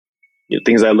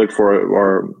things I look for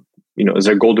are, is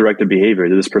there goal-directed behavior?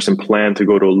 Did this person plan to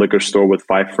go to a liquor store with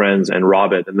 5 friends and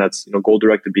rob it? And that's,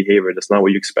 goal-directed behavior. That's not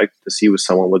what you expect to see with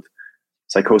someone with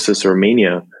psychosis or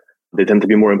mania. They tend to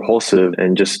be more impulsive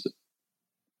and just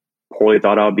poorly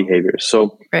thought out behaviors.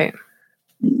 So, right.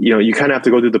 You kind of have to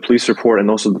go through the police report and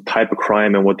also the type of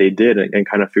crime and what they did and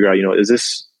kind of figure out, does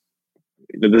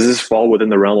this fall within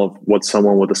the realm of what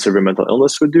someone with a severe mental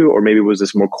illness would do? Or maybe was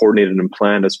this more coordinated and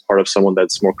planned as part of someone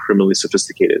that's more criminally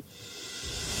sophisticated?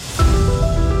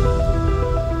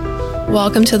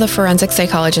 Welcome to the Forensic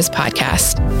Psychologist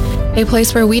Podcast, a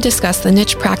place where we discuss the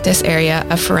niche practice area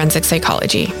of forensic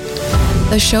psychology.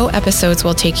 The show episodes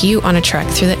will take you on a trek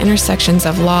through the intersections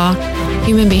of law,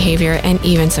 human behavior, and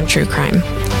even some true crime.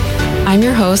 I'm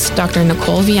your host, Dr.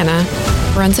 Nicole Vienna,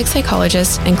 forensic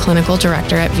psychologist and clinical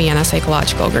director at Vienna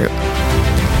Psychological Group.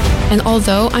 And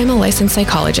although I'm a licensed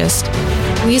psychologist,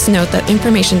 please note that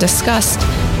information discussed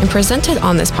and presented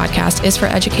on this podcast is for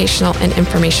educational and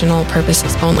informational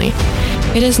purposes only.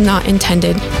 It is not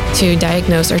intended to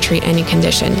diagnose or treat any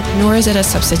condition, nor is it a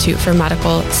substitute for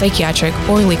medical, psychiatric,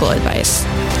 or legal advice.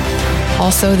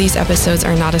 Also, these episodes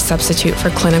are not a substitute for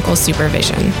clinical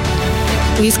supervision.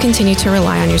 Please continue to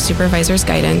rely on your supervisor's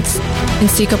guidance and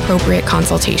seek appropriate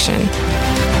consultation.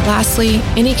 Lastly,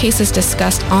 any cases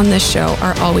discussed on this show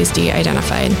are always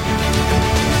de-identified.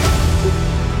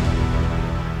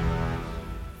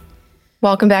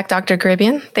 Welcome back, Dr.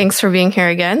 Gharibian. Thanks for being here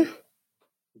again.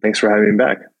 Thanks for having me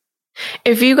back.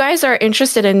 If you guys are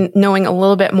interested in knowing a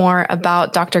little bit more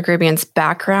about Dr. Gharibian's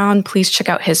background, please check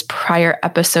out his prior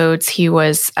episodes. He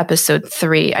was episode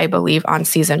 3, I believe, on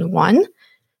season 1.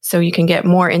 So you can get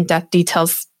more in-depth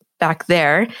details back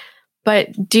there. But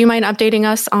do you mind updating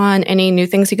us on any new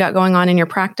things you got going on in your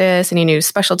practice, any new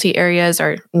specialty areas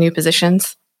or new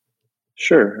positions?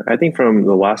 Sure. I think from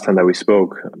the last time that we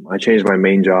spoke, I changed my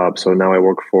main job. So now I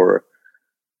work for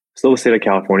still the state of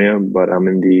California, but I'm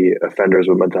in the Offenders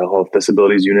with Mental Health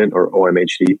Disabilities Unit, or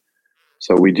OMHD.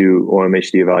 So we do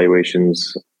OMHD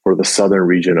evaluations for the southern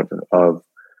region of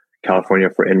California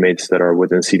for inmates that are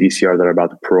within CDCR that are about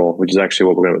to parole, which is actually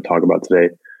what we're going to talk about today.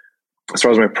 As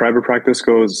far as my private practice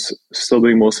goes, still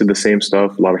doing mostly the same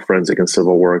stuff, a lot of forensic and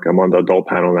civil work. I'm on the adult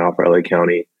panel now for LA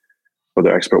County, for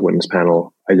their expert witness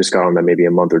panel. I just got on that maybe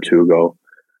a month or 2 ago.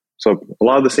 So a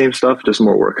lot of the same stuff, just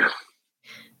more work.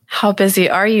 How busy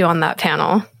are you on that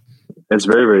panel? It's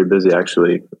very, very busy,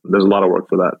 actually. There's a lot of work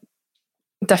for that.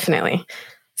 Definitely.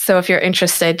 So if you're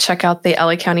interested, check out the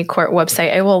LA County Court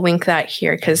website. I will link that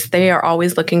here because they are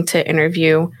always looking to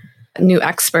interview new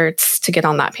experts to get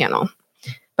on that panel.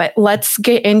 But let's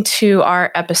get into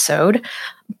our episode.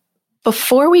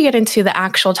 Before we get into the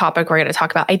actual topic we're going to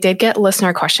talk about, I did get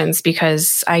listener questions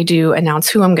because I do announce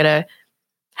who I'm going to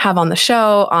have on the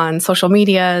show on social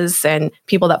medias and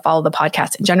people that follow the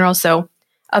podcast in general. So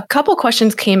a couple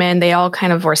questions came in. They all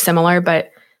kind of were similar,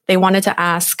 but they wanted to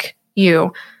ask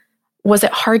you, was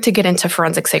it hard to get into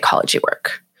forensic psychology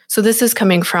work? So this is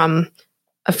coming from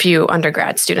a few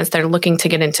undergrad students that are looking to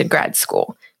get into grad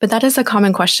school, but that is a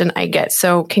common question I get.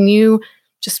 So can you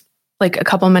just like a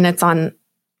couple minutes on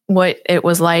what it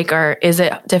was like, or is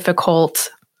it difficult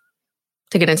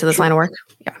to get into this line of work?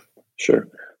 Yeah. Sure.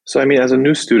 So, as a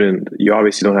new student, you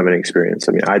obviously don't have any experience.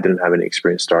 I didn't have any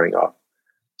experience starting off.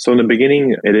 So in the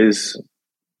beginning, it is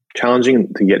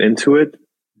challenging to get into it,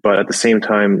 but at the same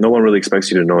time, no one really expects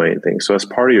you to know anything. So as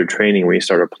part of your training, when you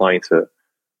start applying to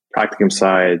practicum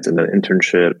sites and then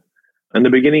internship, in the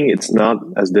beginning, it's not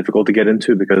as difficult to get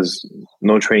into because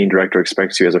no training director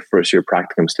expects you as a first-year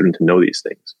practicum student to know these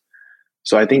things.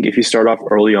 So I think if you start off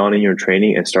early on in your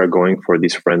training and start going for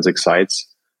these forensic sites,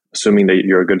 assuming that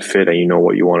you're a good fit and you know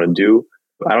what you want to do,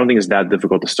 I don't think it's that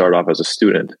difficult to start off as a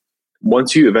student.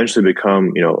 Once you eventually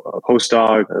become, a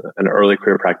postdoc, an early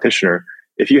career practitioner,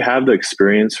 if you have the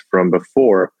experience from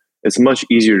before, it's much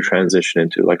easier to transition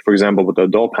into. Like, for example, with the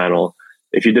adult panel,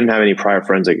 if you didn't have any prior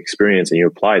forensic experience and you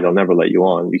apply, they'll never let you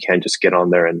on. You can't just get on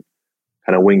there and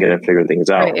kind of wing it and figure things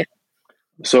out. Right.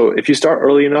 So if you start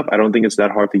early enough, I don't think it's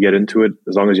that hard to get into it,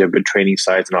 as long as you have good training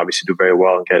sites and obviously do very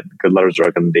well and get good letters of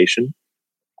recommendation.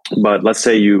 But let's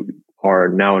say you are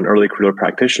now an early career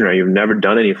practitioner and you've never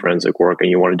done any forensic work and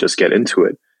you want to just get into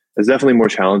it. It's definitely more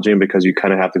challenging because you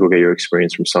kind of have to go get your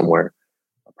experience from somewhere.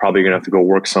 Probably going to have to go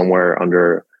work somewhere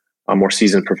under a more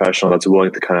seasoned professional that's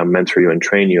willing to kind of mentor you and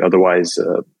train you. Otherwise,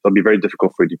 it'll be very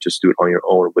difficult for you to just do it on your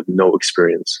own with no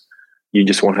experience. You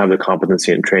just won't have the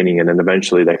competency and training, and then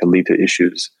eventually that could lead to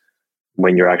issues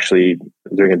when you're actually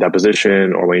doing a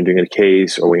deposition or when you're doing a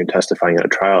case or when you're testifying at a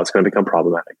trial. It's going to become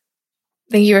problematic.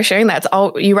 Thank you for sharing that.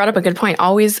 You brought up a good point.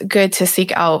 Always good to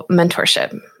seek out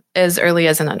mentorship as early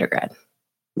as an undergrad.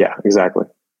 Yeah, exactly.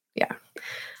 Yeah.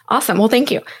 Awesome. Well,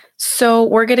 thank you. So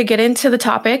we're going to get into the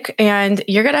topic, and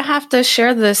you're going to have to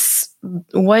share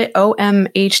what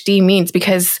OMHD means,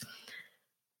 because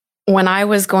when I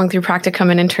was going through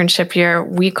practicum and internship year,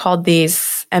 we called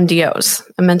these MDOs,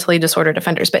 mentally disordered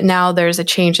offenders, but now there's a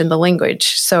change in the language.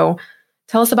 So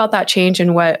tell us about that change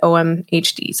and what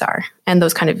OMHDs are and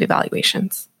those kind of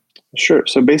evaluations. Sure.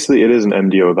 So basically, it is an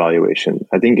MDO evaluation.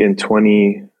 I think in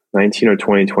 2019 or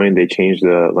 2020, they changed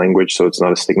the language so it's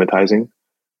not as stigmatizing.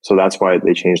 So that's why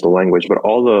they changed the language. But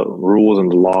all the rules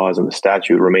and the laws and the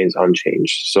statute remains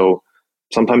unchanged. So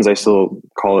sometimes I still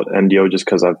call it MDO just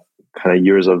because I've kind of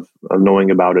years of knowing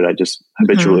about it. I just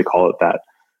habitually call it that.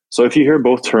 So if you hear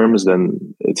both terms,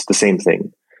 then it's the same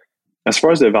thing. As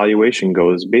far as the evaluation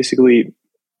goes, basically,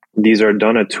 these are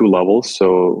done at two levels.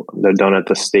 So they're done at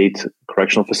the state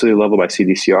correctional facility level by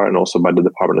CDCR and also by the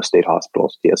Department of State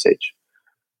Hospitals, DSH.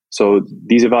 So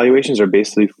these evaluations are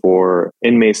basically for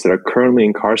inmates that are currently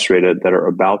incarcerated that are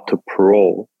about to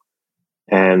parole.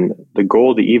 And the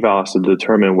goal of the eval is to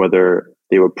determine whether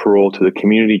they would parole to the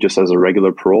community just as a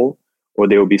regular parole, or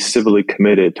they will be civilly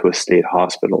committed to a state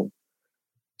hospital.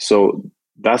 So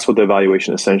that's what the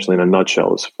evaluation essentially in a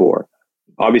nutshell is for.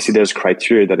 Obviously, there's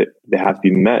criteria that they have to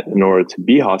be met in order to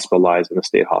be hospitalized in a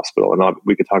state hospital. And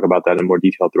we could talk about that in more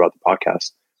detail throughout the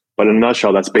podcast. But in a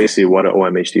nutshell, that's basically what an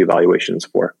OMHD evaluation is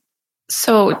for.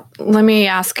 So let me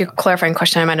ask a clarifying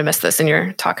question. I might have missed this in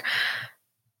your talk.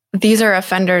 These are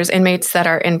offenders, inmates that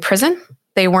are in prison?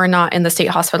 They were not in the state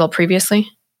hospital previously?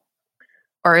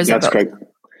 Or is That's it both? correct.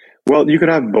 Well, you could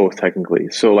have both technically.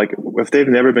 So like if they've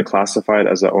never been classified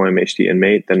as an OMHD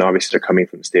inmate, then obviously they're coming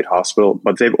from the state hospital,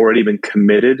 but they've already been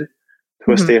committed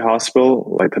to a state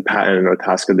hospital, like the Patton or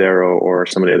Tascadero or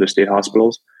some of the other state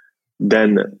hospitals.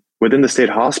 Then within the state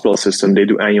hospital system, they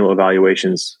do annual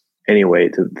evaluations anyway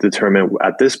to determine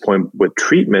at this point with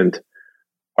treatment,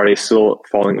 are they still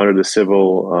falling under the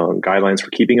civil guidelines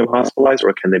for keeping them hospitalized,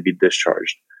 or can they be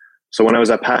discharged? So when I was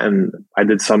at Patton, I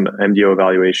did some MDO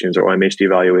evaluations or OMHD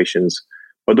evaluations,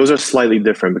 but those are slightly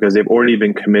different because they've already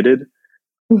been committed.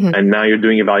 And now you're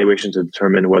doing evaluations to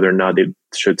determine whether or not they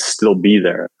should still be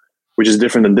there, which is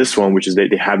different than this one, which is they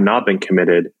have not been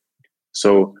committed.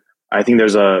 So I think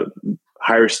there's a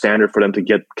higher standard for them to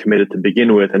get committed to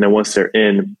begin with. And then once they're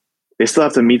in, they still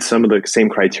have to meet some of the same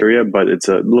criteria, but it's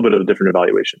a little bit of a different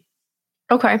evaluation.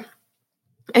 Okay.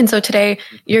 And so today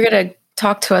you're going to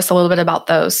talk to us a little bit about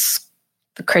the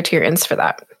criterions for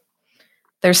that.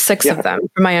 There's 6 of them,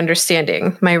 from my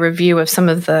understanding, my review of some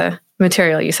of the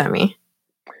material you sent me.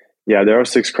 Yeah, there are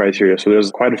 6 criteria. So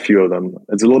there's quite a few of them.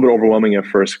 It's a little bit overwhelming at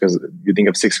first because you think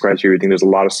of 6 criteria, you think there's a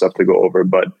lot of stuff to go over,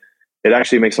 but it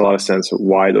actually makes a lot of sense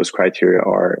why those criteria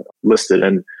are listed.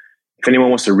 And if anyone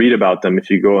wants to read about them, if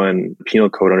you go in Penal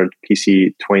Code under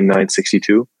PC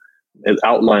 2962, it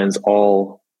outlines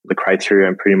all the criteria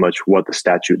and pretty much what the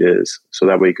statute is. So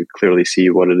that way you could clearly see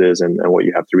what it is and what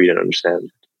you have to read and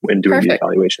understand when doing these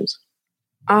evaluations.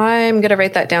 I'm going to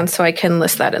write that down so I can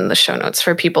list that in the show notes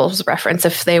for people's reference.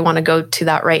 If they want to go to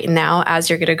that right now, as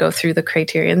you're going to go through the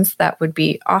criterions, that would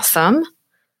be awesome.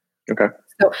 Okay.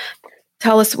 So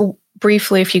tell us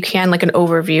briefly, if you can, like an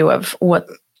overview of what,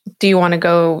 do you want to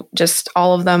go just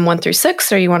all of them 1 through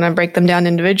 6, or you want to break them down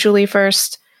individually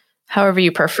first? However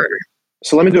you prefer.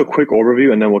 So let me do a quick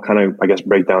overview and then we'll kind of, I guess,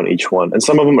 break down each one. And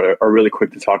some of them are really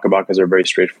quick to talk about because they're very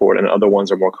straightforward, and other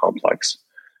ones are more complex.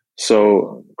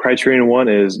 So criterion 1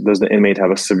 is, does the inmate have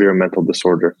a severe mental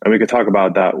disorder? And we could talk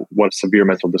about that, what severe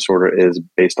mental disorder is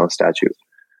based on statute.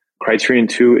 Criterion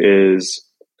 2 is,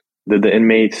 did the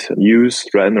inmate use,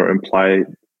 threaten, or imply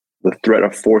the threat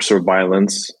of force or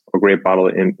violence or great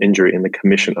bodily injury in the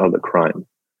commission of the crime?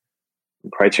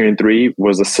 Criterion 3,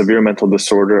 was the severe mental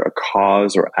disorder a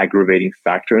cause or aggravating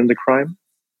factor in the crime?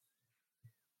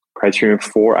 Criterion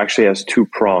 4 actually has 2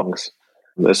 prongs.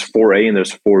 There's 4A and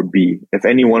there's 4B. If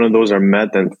any one of those are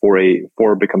met, then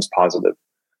 4 becomes positive.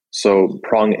 So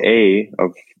prong A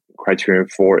of criterion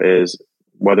 4 is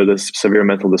whether the severe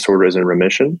mental disorder is in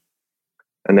remission.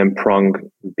 And then prong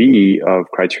B of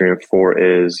criterion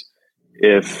 4 is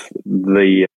if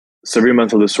the severe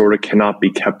mental disorder cannot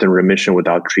be kept in remission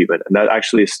without treatment. And that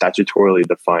actually is statutorily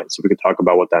defined. So we could talk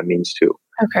about what that means too.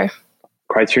 Okay.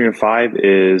 Criterion 5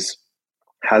 is,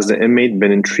 has the inmate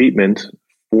been in treatment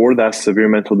for that severe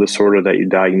mental disorder that you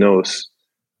diagnose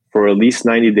for at least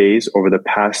 90 days over the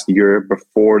past year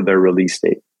before their release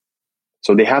date?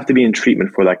 So they have to be in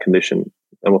treatment for that condition.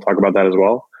 And we'll talk about that as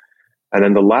well. And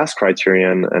then the last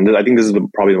criterion, and I think this is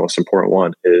probably the most important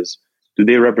one, is, do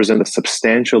they represent a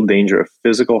substantial danger of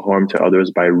physical harm to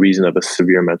others by reason of a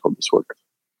severe mental disorder?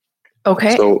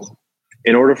 Okay. So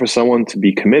in order for someone to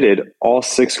be committed, all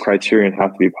 6 criterion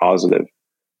have to be positive.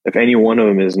 If any one of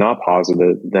them is not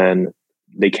positive, then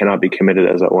they cannot be committed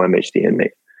as an OMHD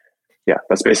inmate. Yeah,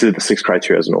 that's basically the 6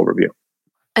 criteria as an overview.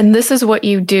 And this is what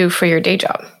you do for your day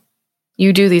job.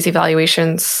 You do these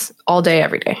evaluations all day,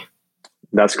 every day.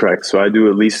 That's correct. So I do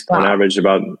at least on average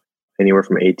about anywhere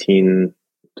from 18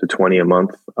 to 20 a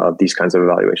month of these kinds of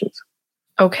evaluations.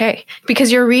 Okay.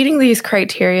 Because you're reading these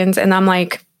criterions and I'm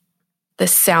like,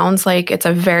 this sounds like it's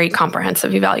a very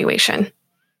comprehensive evaluation.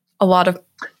 A lot of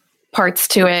parts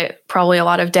to it, probably a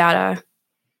lot of data.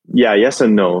 Yeah, yes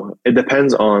and no. It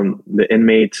depends on the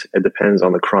inmate. It depends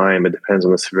on the crime. It depends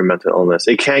on the severe mental illness.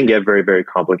 It can get very, very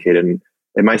complicated. And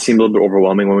it might seem a little bit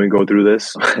overwhelming when we go through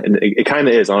this. And it kind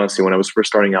of is, honestly. When I was first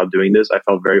starting out doing this, I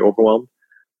felt very overwhelmed.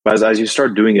 But as you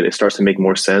start doing it, it starts to make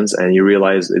more sense. And you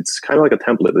realize it's kind of like a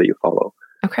template that you follow.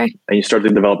 Okay. And you start to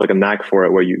develop like a knack for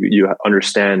it where you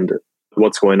understand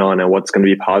what's going on and what's going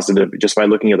to be positive just by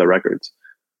looking at the records.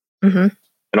 Mm-hmm.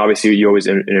 And obviously, you always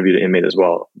interview the inmate as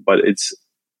well. But it's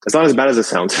not as bad as it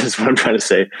sounds, is what I'm trying to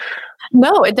say.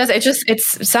 No, it does. It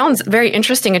sounds very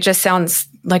interesting. It just sounds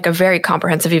like a very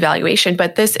comprehensive evaluation.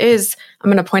 But this is,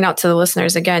 I'm going to point out to the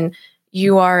listeners again,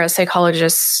 you are a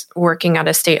psychologist working at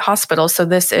a state hospital. So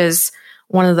this is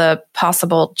one of the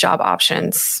possible job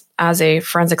options as a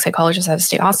forensic psychologist at a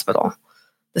state hospital.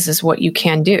 This is what you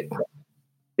can do.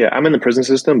 Yeah, I'm in the prison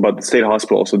system, but the state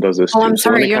hospital also does this too. I'm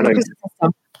sorry, you're in the prison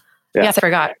system. Yeah. Yes, I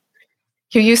forgot.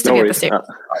 You used to be at the state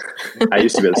hospital. I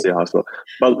used to be at the state hospital.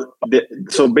 But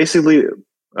so basically,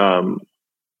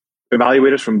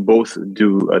 evaluators from both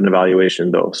do an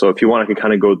evaluation, though. So if you want, I can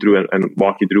kind of go through and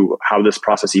walk you through how this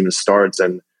process even starts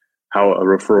and how a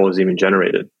referral is even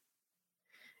generated.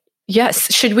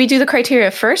 Yes. Should we do the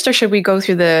criteria first, or should we go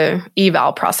through the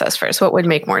eval process first? What would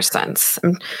make more sense?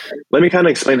 Let me kind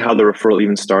of explain how the referral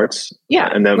even starts. Yeah.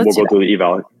 And then we'll go through the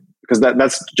eval. Because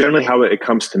that's generally how it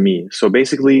comes to me. So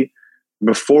basically,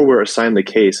 before we're assigned the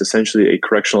case, essentially a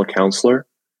correctional counselor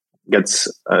gets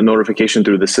a notification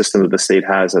through the system that the state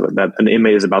has that an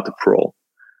inmate is about to parole.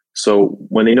 So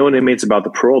when they know an inmate's about to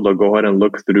parole, they'll go ahead and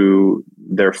look through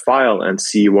their file and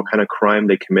see what kind of crime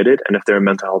they committed and if they're in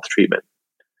mental health treatment.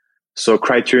 So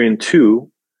criterion 2,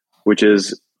 which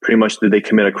is pretty much did they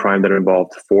commit a crime that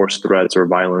involved force, threats, or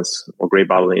violence or great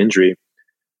bodily injury,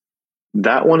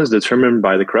 that one is determined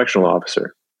by the correctional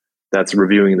officer that's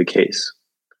reviewing the case.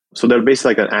 So they're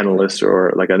basically like an analyst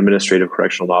or like an administrative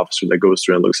correctional officer that goes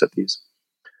through and looks at these.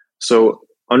 So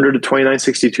under the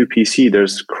 2962 PC,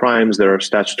 there's crimes that are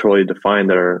statutorily defined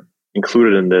that are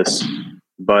included in this,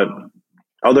 but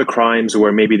other crimes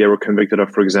where maybe they were convicted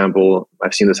of, for example,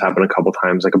 I've seen this happen a couple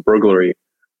times, like a burglary.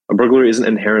 A burglary isn't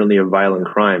inherently a violent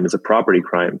crime. It's a property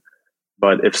crime.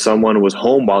 But if someone was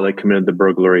home while they committed the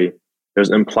burglary,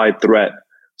 there's implied threat.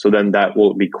 So then that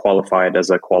will be qualified as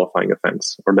a qualifying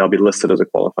offense, or they'll be listed as a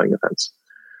qualifying offense.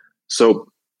 So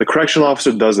the correctional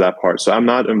officer does that part. So I'm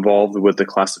not involved with the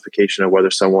classification of whether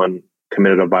someone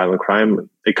committed a violent crime.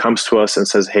 It comes to us and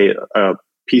says, hey, a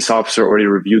peace officer already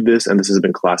reviewed this and this has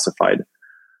been classified.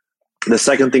 The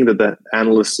second thing that the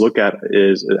analysts look at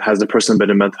is, has the person been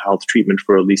in mental health treatment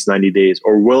for at least 90 days,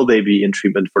 or will they be in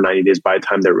treatment for 90 days by the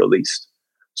time they're released?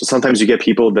 So sometimes you get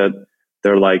people that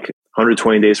they're like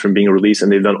 120 days from being released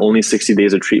and they've done only 60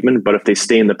 days of treatment, but if they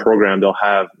stay in the program, they'll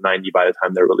have 90 by the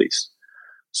time they're released.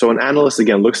 So an analyst,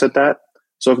 again, looks at that.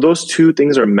 So if those two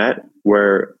things are met,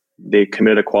 where they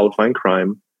committed a qualifying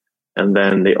crime, and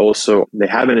then they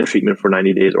have been in treatment for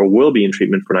 90 days or will be in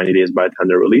treatment for 90 days by the time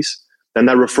they're released, then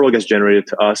that referral gets generated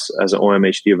to us as an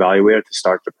OMHD evaluator to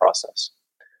start the process.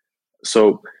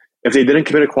 So if they didn't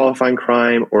commit a qualifying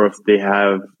crime, or if they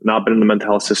have not been in the mental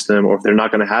health system, or if they're not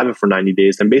going to have it for 90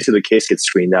 days, then basically the case gets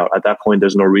screened out. At that point,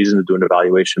 there's no reason to do an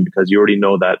evaluation because you already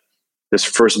know that this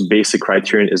first basic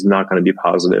criterion is not going to be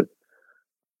positive.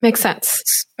 Makes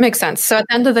sense. So at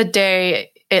the end of the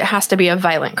day, it has to be a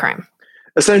violent crime.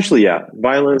 Essentially, yeah.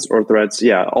 Violence or threats,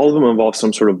 yeah. All of them involve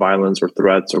some sort of violence or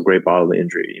threats or great bodily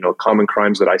injury. Common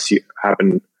crimes that I see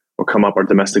happen or come up are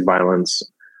domestic violence,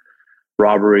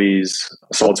 robberies,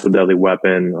 assaults with deadly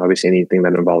weapon. Obviously, anything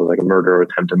that involves like a murder or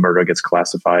attempted murder gets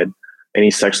classified.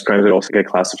 Any sex crimes that also get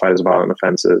classified as violent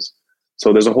offenses.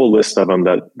 So there's a whole list of them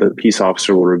that the peace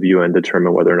officer will review and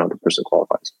determine whether or not the person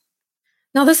qualifies.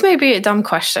 Now, this may be a dumb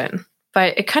question,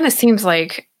 but it kind of seems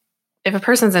like if a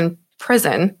person's in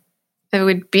prison, it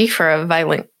would be for a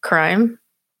violent crime.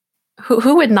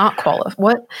 Who would not qualify?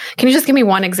 What? Can you just give me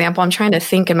one example? I'm trying to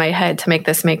think in my head to make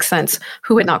this make sense.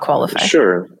 Who would not qualify?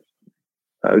 Sure.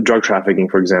 Drug trafficking,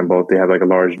 for example, if they have like a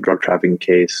large drug trafficking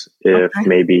case, if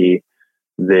maybe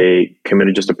they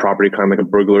committed just a property crime, like a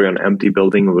burglary on an empty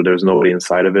building where there's nobody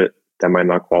inside of it, that might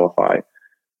not qualify.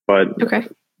 But Okay.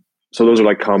 so those are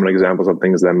like common examples of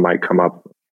things that might come up.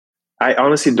 I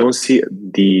honestly don't see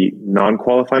the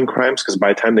non-qualifying crimes because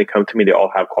by the time they come to me, they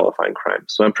all have qualifying crimes.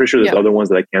 So I'm pretty sure there's other ones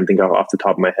that I can't think of off the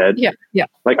top of my head. Yeah.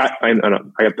 Like I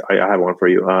have one for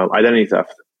you. Identity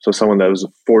theft. So someone that was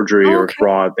forgery or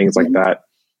fraud, things like that.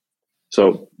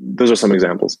 So those are some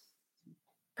examples.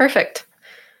 Perfect.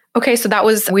 Okay, so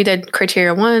we did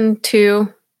criteria 1,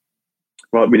 2.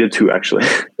 Well, we did 2 actually.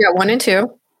 Yeah, 1 and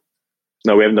 2.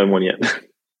 No, we haven't done 1 yet.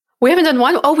 We haven't done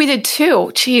 1? Oh, we did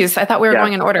 2. Jeez, I thought we were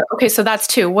going in order. Okay, so that's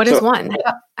 2. What is 1?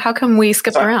 How come we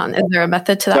skipped around? Is there a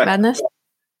method to that madness?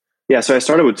 Yeah, so I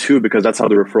started with 2 because that's how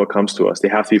the referral comes to us. They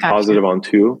have to be positive on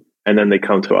 2, and then they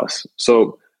come to us.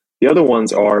 So the other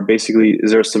ones are basically,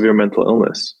 is there a severe mental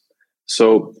illness?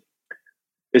 So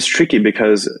it's tricky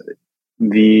because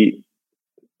the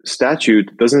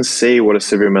statute doesn't say what a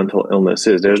severe mental illness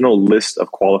is. There's no list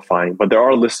of qualifying, but there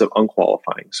are lists of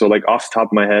unqualifying. So like off the top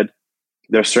of my head,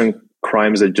 there are certain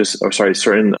crimes that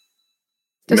certain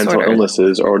mental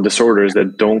illnesses or disorders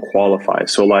that don't qualify.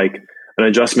 So like an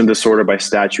adjustment disorder by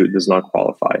statute does not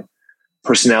qualify.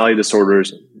 Personality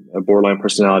disorders, borderline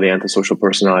personality, antisocial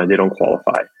personality, they don't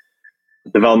qualify.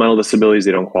 Developmental disabilities,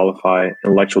 they don't qualify.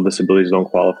 Intellectual disabilities don't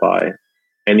qualify.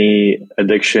 Any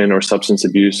addiction or substance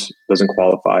abuse doesn't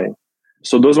qualify.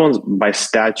 So those ones by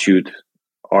statute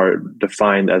are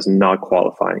defined as not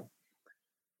qualifying.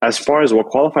 As far as what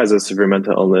qualifies as severe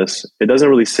mental illness, it doesn't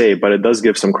really say, but it does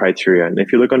give some criteria. And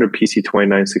if you look under PC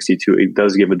 2962, it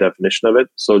does give a definition of it.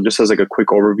 So just as like a quick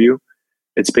overview,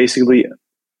 it's basically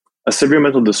a severe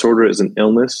mental disorder is an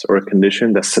illness or a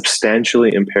condition that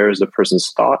substantially impairs the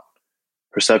person's thought,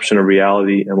 perception of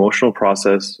reality, emotional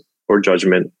process, or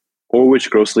judgment, or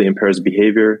which grossly impairs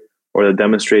behavior, or that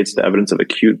demonstrates the evidence of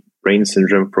acute brain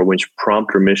syndrome for which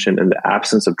prompt remission in the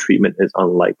absence of treatment is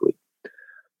unlikely.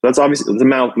 That's obviously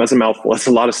that's a mouthful. That's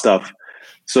a lot of stuff.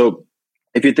 So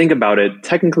if you think about it,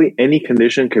 technically any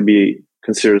condition could be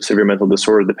considered severe mental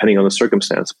disorder depending on the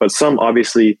circumstance. But some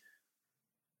obviously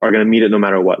are going to meet it no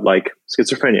matter what, like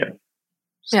schizophrenia,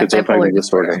 schizoaffective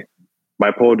disorder,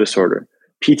 bipolar disorder,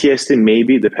 PTSD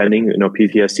maybe, depending.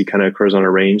 PTSD kind of occurs on a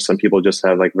range. Some people just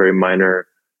have like very minor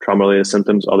trauma-related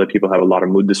symptoms. Other people have a lot of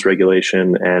mood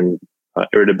dysregulation and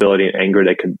irritability and anger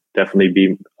that could definitely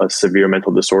be a severe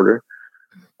mental disorder.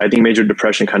 I think major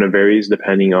depression kind of varies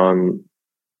depending on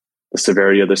the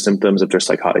severity of the symptoms, if there's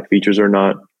psychotic features or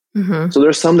not. Mm-hmm. So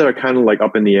there's some that are kind of like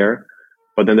up in the air,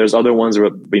 but then there's other ones where,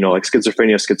 like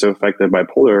schizophrenia, schizoaffective,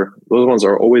 bipolar, those ones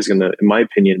are always going to, in my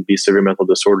opinion, be severe mental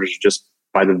disorders just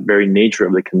by the very nature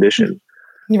of the condition.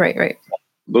 Right.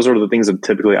 Those are the things that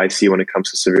typically I see when it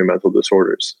comes to severe mental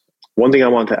disorders. One thing I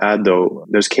want to add though,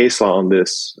 there's case law on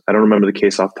this. I don't remember the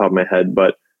case off the top of my head,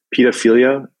 but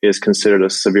pedophilia is considered a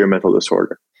severe mental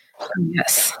disorder.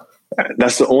 Yes.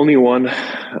 That's the only one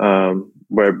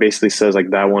where it basically says like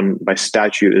that one by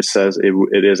statute, it says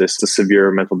it is a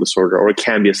severe mental disorder, or it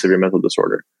can be a severe mental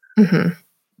disorder. Mm-hmm.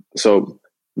 So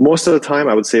most of the time,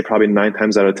 I would say probably 9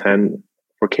 times out of 10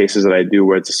 for cases that I do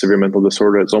where it's a severe mental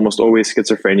disorder, it's almost always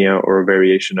schizophrenia or a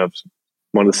variation of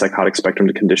one of the psychotic spectrum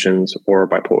conditions or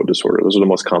bipolar disorder. Those are the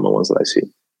most common ones that I see.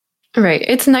 Right.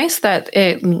 It's nice that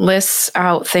it lists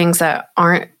out things that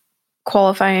aren't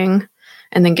qualifying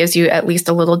and then gives you at least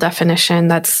a little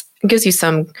definition. Gives you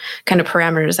some kind of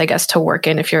parameters, I guess, to work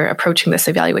in if you're approaching this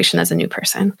evaluation as a new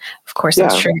person. Of course, I'm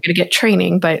sure you're going to get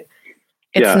training, but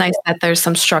it's nice that there's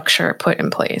some structure put in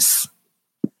place.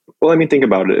 Well, I mean, think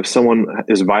about it. If someone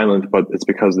is violent, but it's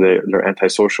because they're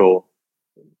antisocial,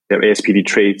 they have ASPD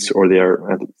traits, or they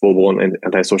are full-blown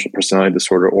antisocial personality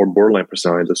disorder or borderline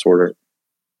personality disorder,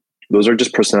 those are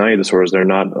just personality disorders. They're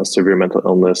not a severe mental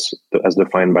illness as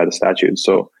defined by the statute.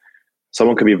 So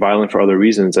someone could be violent for other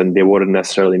reasons and they wouldn't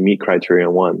necessarily meet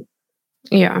criterion 1.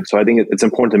 Yeah. So I think it's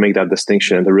important to make that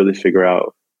distinction and to really figure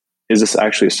out, is this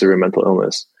actually a severe mental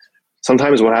illness?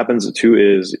 Sometimes what happens too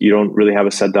is you don't really have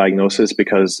a set diagnosis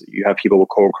because you have people with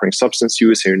co-occurring substance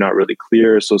use and you're not really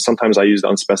clear. So sometimes I use the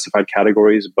unspecified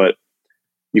categories, but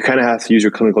you kind of have to use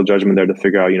your clinical judgment there to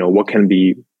figure out, what can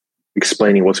be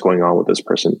explaining what's going on with this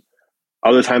person.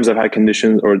 Other times I've had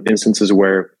conditions or instances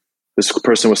where this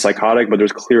person was psychotic, but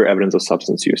there's clear evidence of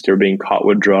substance use. They're being caught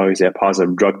with drugs. They have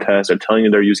positive drug tests. They're telling you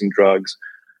they're using drugs.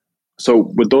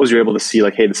 So with those, you're able to see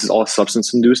like, hey, this is all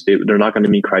substance induced. They're not going to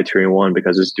meet criterion 1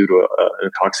 because it's due to an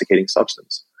intoxicating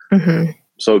substance. Mm-hmm.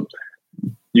 So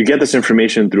you get this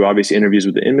information through obviously interviews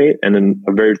with the inmate and then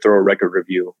a very thorough record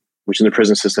review, which in the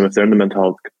prison system, if they're in the mental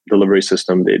health delivery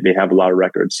system, they have a lot of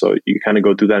records. So you kind of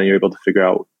go through that and you're able to figure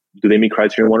out, do they meet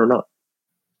criterion 1 or not?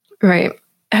 Right.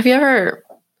 Have you ever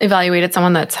evaluated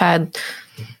someone that's had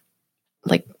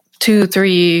like 2,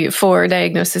 3, 4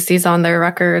 diagnoses on their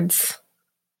records?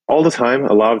 All the time.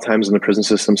 A lot of times in the prison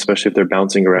system, especially if they're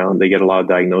bouncing around, they get a lot of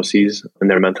diagnoses in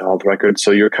their mental health records.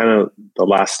 So you're kind of the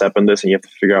last step in this, and you have to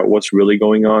figure out what's really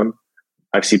going on.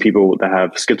 I've seen people that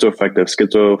have schizoaffective,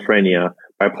 schizophrenia,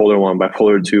 bipolar 1,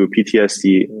 bipolar 2,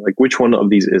 PTSD. Like, which one of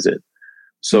these is it?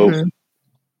 So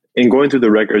in going through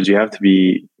the records, you have to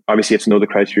know the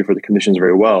criteria for the conditions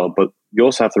very well, but you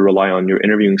also have to rely on your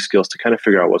interviewing skills to kind of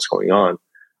figure out what's going on.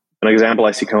 An example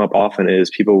I see come up often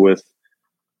is people with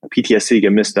PTSD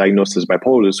get misdiagnosed as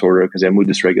bipolar disorder because they have mood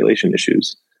dysregulation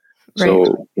issues. Right.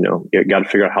 So, you got to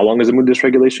figure out, how long does the mood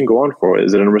dysregulation go on for?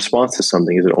 Is it in response to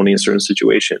something? Is it only in certain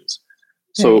situations?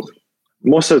 So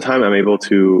most of the time I'm able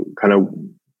to kind of,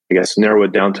 narrow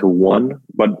it down to one,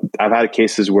 but I've had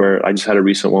cases where I just had a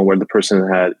recent one where the person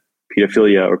had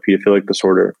pedophilia or pedophilic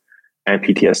disorder and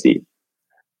PTSD.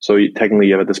 So technically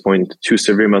you have at this point 2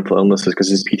 severe mental illnesses because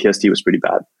his PTSD was pretty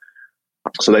bad.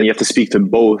 So then you have to speak to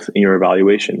both in your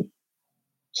evaluation.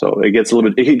 So it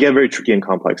could get very tricky and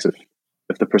complex if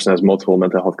the person has multiple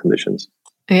mental health conditions.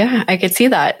 Yeah, I could see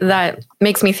that. That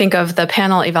makes me think of the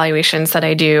panel evaluations that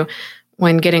I do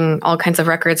when getting all kinds of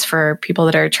records for people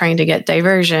that are trying to get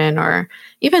diversion or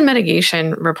even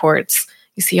mitigation reports.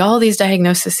 You see all these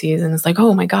diagnoses and it's like,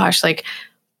 oh my gosh, like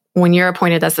when you're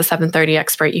appointed as the 730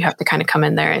 expert, you have to kind of come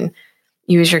in there and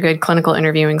use your good clinical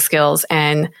interviewing skills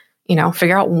and,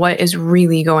 figure out what is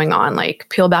really going on. Like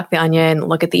peel back the onion,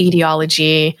 look at the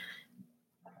etiology,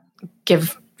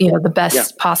 give, the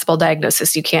best possible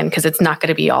diagnosis you can, because it's not going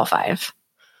to be all 5.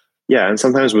 Yeah. And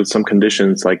sometimes with some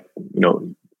conditions, like,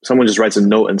 someone just writes a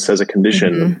note and says a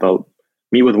condition. They'll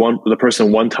meet with the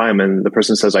person one time and the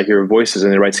person says, I hear voices,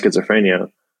 and they write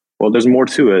schizophrenia. Well, there's more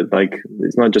to it. Like,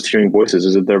 it's not just hearing voices.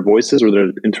 Is it their voices or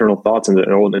their internal thoughts and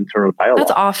their own internal dialogue?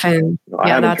 That's often.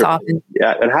 Often.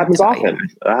 Yeah, it happens often.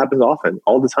 It happens often,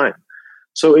 all the time.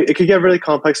 So it could get really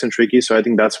complex and tricky. So I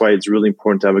think that's why it's really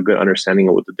important to have a good understanding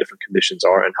of what the different conditions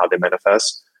are and how they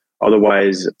manifest.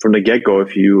 Otherwise, from the get-go,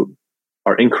 if you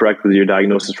are incorrect with your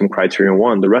diagnosis from criterion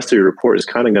 1, the rest of your report is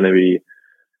kind of going to be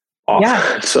off.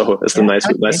 Yeah. So that's the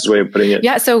nicest way of putting it.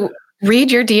 Yeah. So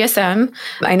read your DSM.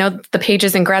 I know the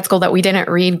pages in grad school that we didn't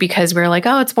read because we were like,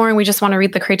 oh, it's boring. We just want to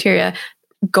read the criteria.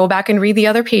 Go back and read the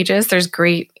other pages. There's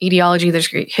great etiology. There's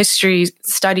great history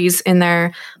studies in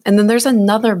there. And then there's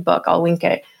another book. I'll link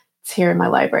it. It's here in my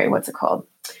library. What's it called?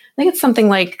 I think it's something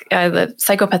like the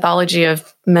psychopathology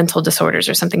of mental disorders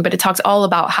or something, but it talks all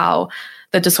about how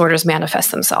the disorders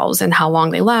manifest themselves and how long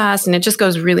they last. And it just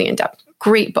goes really in depth.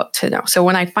 Great book to know. So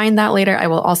when I find that later, I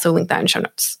will also link that in show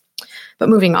notes. But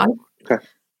moving on. Okay.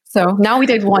 So now we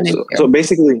did one. So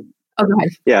basically, go ahead.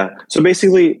 Yeah. So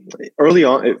basically, early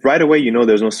on, right away,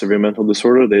 there's no severe mental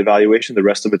disorder. The evaluation, the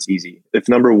rest of it's easy. If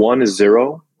number 1 is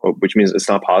 0, which means it's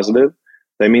not positive,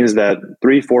 that means that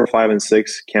 3, 4, 5, and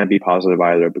 6 can't be positive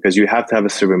either, because you have to have a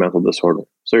severe mental disorder.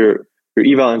 So your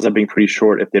eval ends up being pretty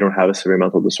short if they don't have a severe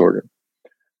mental disorder.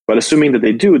 But assuming that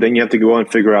they do, then you have to go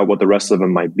and figure out what the rest of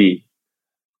them might be.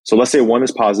 So let's say 1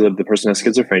 is positive, the person has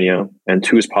schizophrenia, and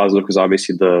 2 is positive because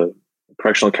obviously the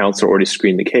correctional counselor already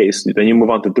screened the case. Then you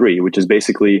move on to 3, which is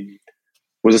basically,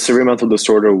 was a severe mental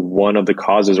disorder one of the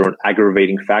causes or an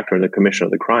aggravating factor in the commission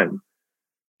of the crime?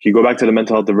 If you go back to the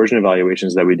mental health diversion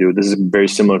evaluations that we do, this is very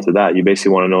similar to that. You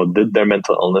basically want to know, did their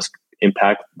mental illness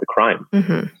impact the crime?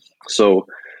 So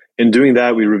in doing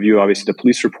that, we review obviously the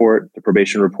police report, the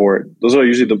probation report. Those are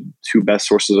usually the 2 best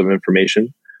sources of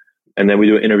information. And then we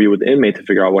do an interview with the inmate to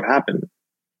figure out what happened.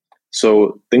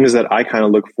 So things that I kind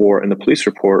of look for in the police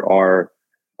report are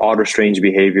odd or strange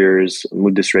behaviors,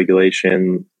 mood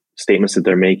dysregulation, statements that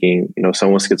they're making.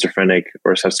 Someone's schizophrenic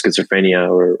or has schizophrenia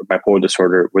or bipolar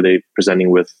disorder. Were they presenting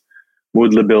with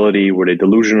mood lability? Were they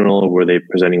delusional? Were they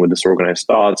presenting with disorganized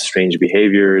thoughts, strange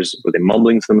behaviors? Were they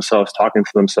mumbling to themselves, talking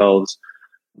to themselves?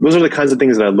 Those are the kinds of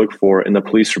things that I look for in the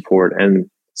police report. And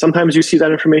sometimes you see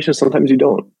that information, sometimes you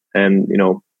don't. And,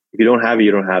 if you don't have it,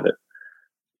 you don't have it.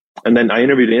 And then I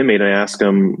interview the inmate and I ask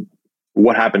them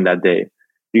what happened that day.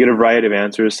 You get a variety of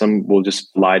answers. Some will just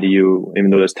lie to you,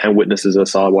 even though there's 10 witnesses that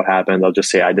saw what happened. They'll just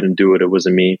say, I didn't do it. It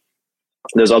wasn't me.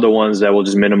 There's other ones that will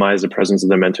just minimize the presence of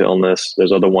their mental illness.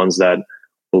 There's other ones that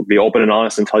will be open and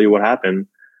honest and tell you what happened.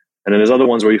 And then there's other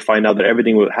ones where you find out that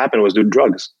everything that happened was due to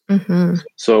drugs.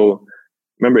 So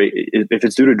remember, if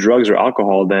it's due to drugs or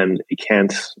alcohol, then it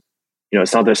can't,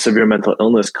 it's not their severe mental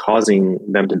illness causing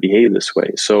them to behave this way.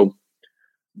 So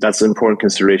that's an important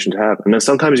consideration to have. And then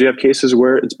sometimes you have cases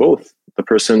where it's both. The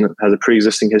person has a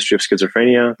pre-existing history of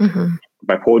schizophrenia,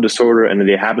 bipolar disorder, and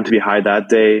they happen to be high that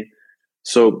day.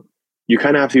 So you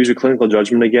kind of have to use your clinical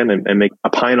judgment again and make a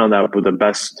opine on that with the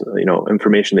best,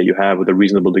 information that you have with a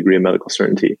reasonable degree of medical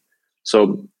certainty.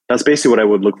 So that's basically what I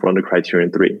would look for under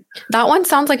criterion 3. That one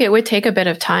sounds like it would take a bit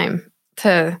of time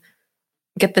to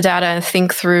get the data and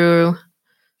think through.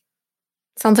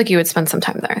 Sounds like you would spend some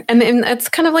time there. And it's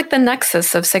kind of like the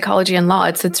nexus of psychology and law.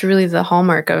 It's really the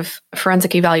hallmark of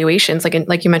forensic evaluations,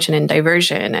 like you mentioned in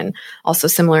diversion, and also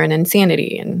similar in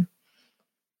insanity. And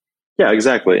yeah,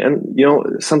 exactly. And,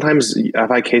 sometimes I've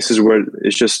had cases where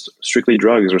it's just strictly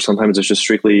drugs, or sometimes it's just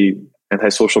strictly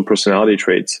antisocial personality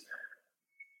traits.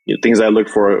 Things I look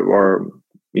for are,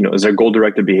 is there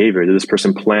goal-directed behavior? Did this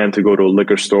person plan to go to a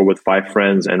liquor store with 5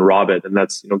 friends and rob it? And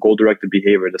that's, goal-directed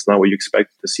behavior. That's not what you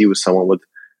expect to see with someone with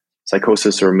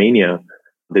psychosis or mania.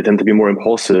 They tend to be more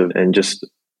impulsive and just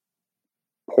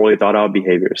poorly thought out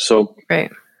behavior. So,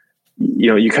 right.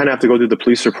 You kind of have to go through the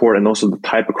police report and also the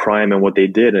type of crime and what they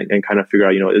did, and kind of figure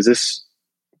out, does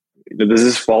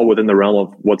this fall within the realm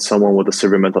of what someone with a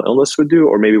severe mental illness would do?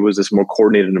 Or maybe was this more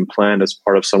coordinated and planned as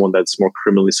part of someone that's more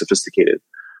criminally sophisticated?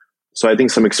 So I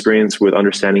think some experience with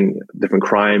understanding different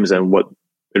crimes and what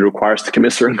it requires to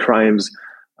commit certain crimes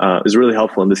is really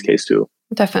helpful in this case too.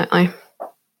 Definitely.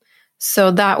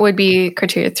 So that would be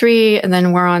criteria 3, and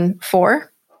then we're on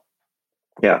 4.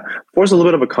 Yeah, 4 is a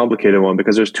little bit of a complicated one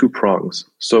because there's 2 prongs.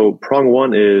 So prong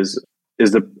 1 is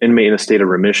the inmate in a state of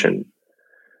remission.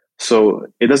 So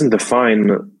it doesn't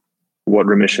define what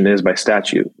remission is by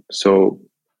statute. So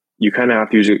you kind of have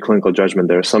to use your clinical judgment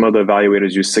there. Some of the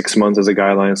evaluators use 6 months as a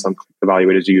guideline. Some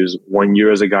evaluators use 1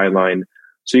 year as a guideline.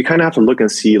 So you kind of have to look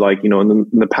and see, like, in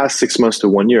the past 6 months to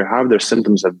 1 year, how their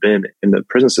symptoms have been in the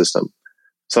prison system.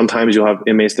 Sometimes you'll have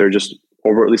inmates that are just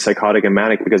overtly psychotic and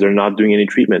manic because they're not doing any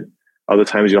treatment. Other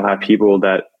times you'll have people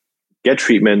that get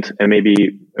treatment and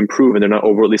maybe improve and they're not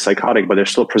overtly psychotic, but they're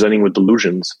still presenting with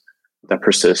delusions that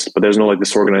persist. But there's no like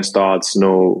disorganized thoughts,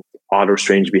 no odd or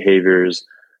strange behaviors,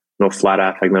 no flat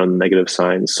affect, no negative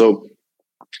signs. So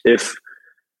if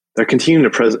they're continuing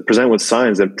to present with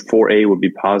signs, then 4A would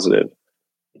be positive.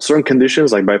 Certain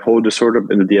conditions like bipolar disorder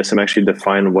in the DSM actually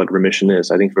define what remission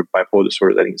is. I think for bipolar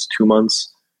disorder, I think it's 2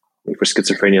 months. I think for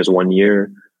schizophrenia is 1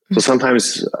 year. So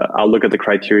sometimes I'll look at the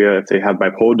criteria. If they have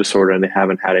bipolar disorder and they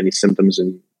haven't had any symptoms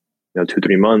in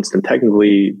 2-3 months, then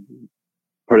technically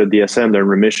per the DSM they're in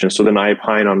remission. So then I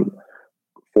opine on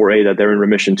 4A that they're in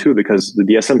remission too, because the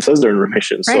DSM says they're in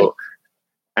remission. Right. So,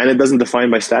 and it doesn't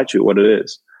define by statute what it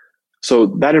is. So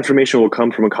that information will come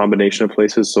from a combination of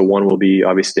places. So one will be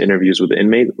obviously the interviews with the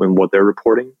inmate and what they're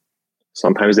reporting.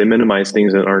 Sometimes they minimize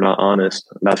things and are not honest.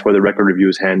 That's where the record review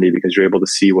is handy, because you're able to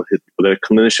see what the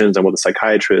clinicians and what the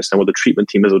psychiatrists and what the treatment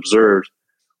team has observed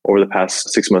over the past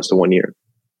 6 months to 1 year.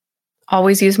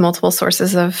 Always use multiple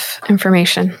sources of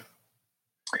information.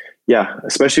 Yeah,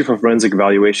 especially for forensic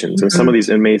evaluations. Mm-hmm. And some of these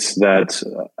inmates that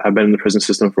have been in the prison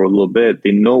system for a little bit,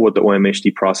 they know what the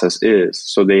OMHD process is.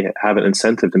 So they have an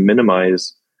incentive to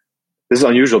minimize. This is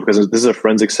unusual because this is a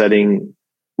forensic setting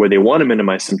where they want to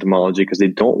minimize symptomology because they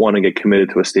don't want to get committed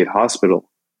to a state hospital.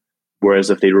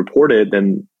 Whereas if they report it,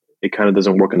 then it kind of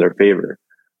doesn't work in their favor.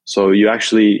 So you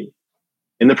actually,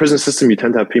 in the prison system, you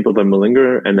tend to have people that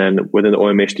malinger, and then within the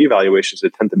OMHD evaluations, they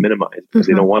tend to minimize because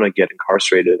they don't want to get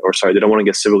incarcerated, they don't want to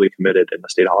get civilly committed in a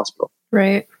state hospital.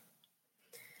 Right.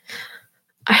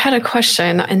 I had a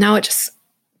question, and now it just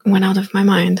went out of my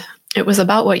mind. It was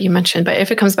about what you mentioned, but if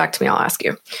it comes back to me, I'll ask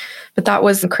you. But that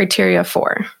was criteria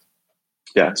 4.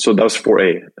 Yeah, so that was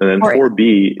 4A. And then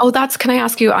 4B. Oh, can I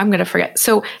ask you? I'm going to forget.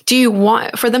 So do you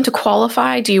want, for them to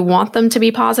qualify, do you want them to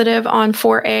be positive on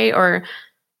 4A or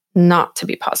not to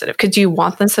be positive? Because do you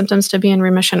want the symptoms to be in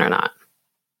remission or not?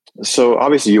 So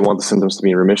obviously you want the symptoms to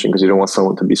be in remission because you don't want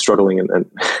someone to be struggling and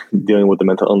dealing with the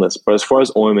mental illness. But as far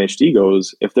as OMHD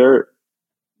goes, if they're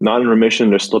not in remission,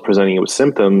 they're still presenting with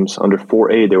symptoms, under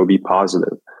 4A, they will be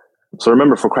positive. So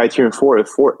remember, for criterion 4, if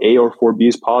 4A or 4B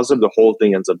is positive, the whole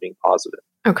thing ends up being positive.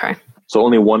 Okay. So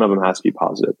only one of them has to be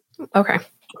positive. Okay.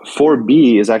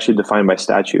 4B is actually defined by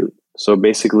statute. So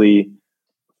basically,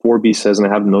 4B says, and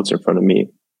I have the notes in front of me,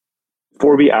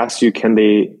 4B asks you, if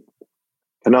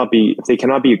they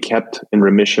cannot be kept in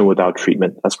remission without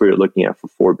treatment. That's what you're looking at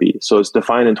for 4B. So it's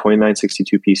defined in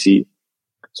 2962 PC.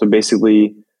 So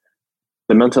basically,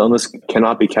 the mental illness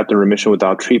cannot be kept in remission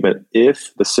without treatment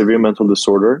if the severe mental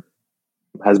disorder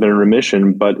has been in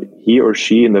remission, but he or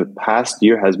she in the past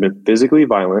year has been physically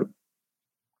violent,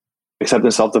 except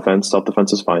in self-defense.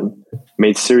 Self-defense is fine.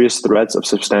 Made serious threats of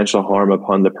substantial harm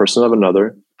upon the person of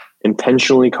another,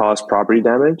 intentionally caused property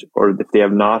damage, or if they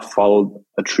have not followed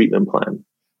a treatment plan.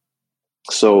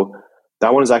 So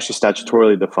that one is actually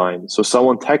statutorily defined. So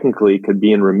someone technically could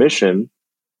be in remission,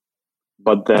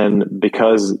 but then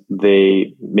because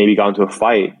they maybe got into a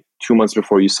fight 2 months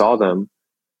before you saw them,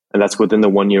 and that's within the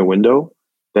 1 year window,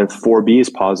 then 4B is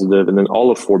positive, and then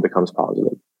all of 4 becomes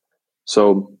positive.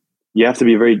 So you have to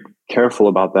be very careful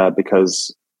about that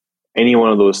because any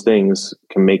one of those things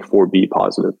can make 4B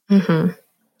positive. Mm-hmm.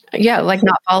 Yeah, like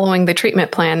not following the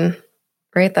treatment plan,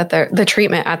 right? That the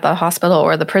treatment at the hospital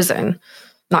or the prison,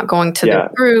 not going to the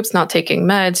groups, not taking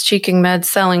meds, cheeking meds,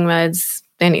 selling meds,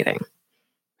 anything.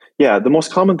 Yeah, the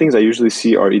most common things I usually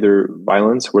see are either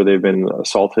violence, where they've been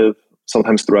assaultive,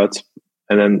 sometimes threats,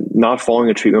 and then not following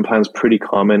a treatment plan is pretty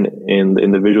common in the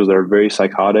individuals that are very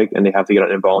psychotic and they have to get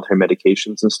on involuntary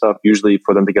medications and stuff. Usually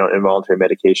for them to get on involuntary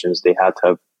medications, they had to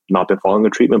have not been following a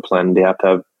treatment plan. They have to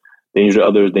have danger to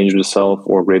others, danger to self,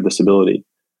 or grave disability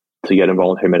to get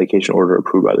involuntary medication order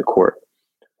approved by the court.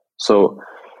 So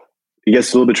it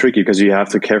gets a little bit tricky because you have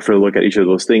to carefully look at each of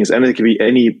those things. And it can be at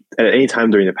any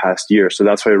time during the past year. So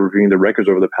that's why reviewing the records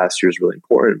over the past year is really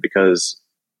important, because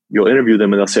you'll interview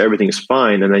them and they'll say everything's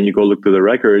fine. And then you go look through the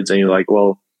records and you're like,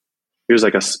 well, here's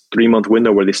like a 3-month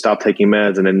window where they stopped taking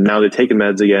meds, and then now they're taking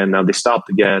meds again. Now they stopped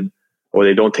again, or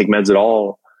they don't take meds at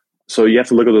all. So you have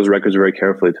to look at those records very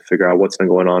carefully to figure out what's been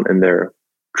going on in their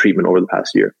treatment over the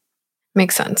past year.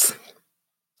 Makes sense.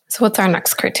 So what's our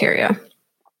next criteria?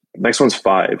 Next one's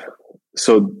 5.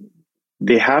 So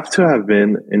they have to have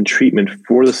been in treatment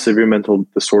for the severe mental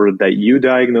disorder that you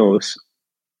diagnose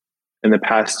in the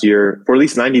past year for at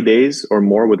least 90 days or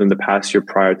more within the past year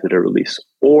prior to their release.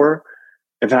 Or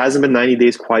if it hasn't been 90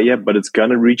 days quite yet, but it's going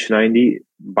to reach 90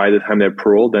 by the time they're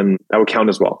paroled, then that would count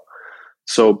as well.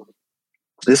 So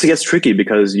this gets tricky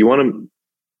because you want to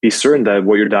be certain that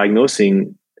what you're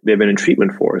diagnosing, they've been in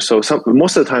treatment for. So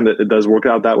most of the time it does work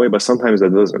out that way, but sometimes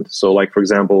it doesn't. So like, for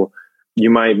example,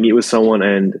 you might meet with someone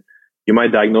and you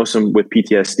might diagnose them with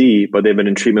PTSD, but they've been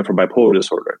in treatment for bipolar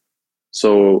disorder.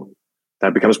 So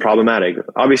that becomes problematic.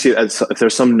 Obviously, if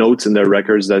there's some notes in their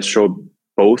records that show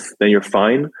both, then you're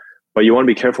fine. But you want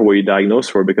to be careful what you diagnose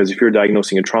for, because if you're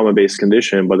diagnosing a trauma-based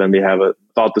condition, but then they have a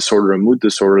thought disorder and mood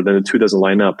disorder, then the two doesn't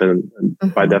line up. Then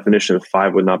by definition,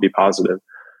 5 would not be positive.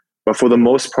 But for the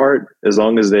most part, as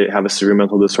long as they have a severe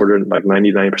mental disorder, like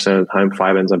 99% of the time,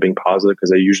 5 ends up being positive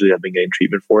because they usually have been getting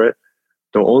treatment for it.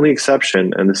 The only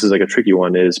exception, and this is like a tricky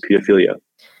one, is pedophilia.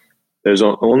 There's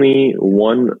only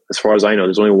one, as far as I know,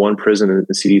 there's only one prison in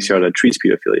CDCR that treats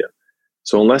pedophilia.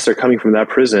 So unless they're coming from that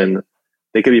prison,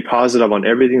 they could be positive on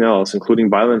everything else, including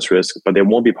violence risk, but they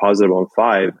won't be positive on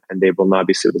 5, and they will not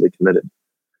be civilly committed.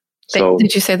 So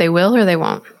did you say they will or they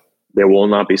won't? They will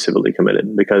not be civilly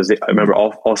committed because I remember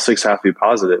all 6 have to be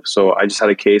positive. So I just had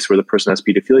a case where the person has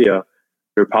pedophilia.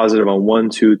 They're positive on 1,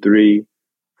 2, 3,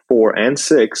 4, and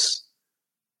 6,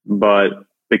 but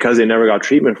because they never got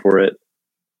treatment for it,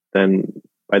 then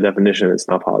by definition, it's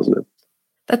not positive.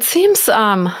 That seems,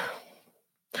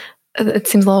 it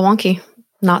seems a little wonky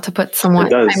not to put someone. It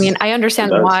does. I mean, I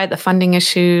understand why, the funding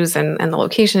issues and the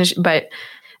location issue, but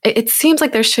it seems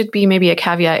like there should be maybe a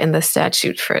caveat in the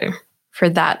statute for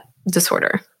that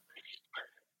disorder.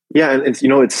 Yeah, and it's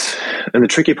and the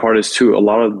tricky part is too, a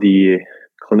lot of the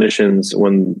clinicians,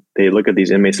 when they look at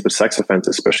these inmates with sex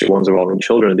offenses, especially ones involving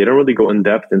children, they don't really go in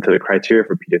depth into the criteria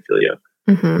for pedophilia.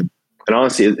 Mm-hmm. And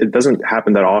honestly, it doesn't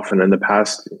happen that often. In the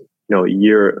past,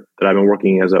 year that I've been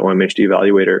working as an OMHD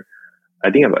evaluator,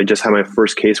 I think I just had my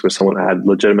first case where someone had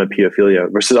legitimate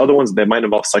pedophilia versus other ones that might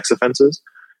involve sex offenses,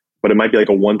 but it might be like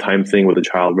a one-time thing with a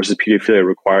child versus pedophilia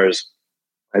requires,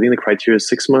 I think the criteria is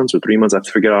 6 months or 3 months. I have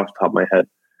to forget off the top of my head,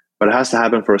 but it has to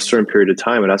happen for a certain period of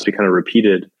time. It has to be kind of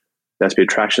repeated. There has to be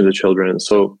attraction to children. And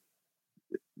so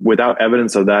without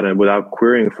evidence of that and without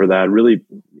querying for that, really,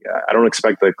 I don't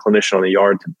expect the clinician on the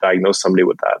yard to diagnose somebody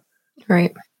with that.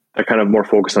 Right. They're kind of more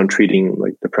focused on treating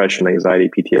like depression, anxiety,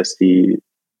 PTSD,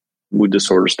 mood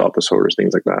disorders, thought disorders,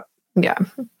 things like that. Yeah,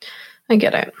 I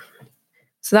get it.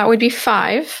 So that would be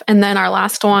 5. And then our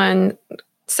last one,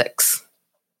 6.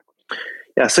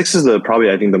 Yeah, 6 is probably,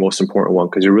 I think, the most important one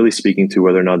because you're really speaking to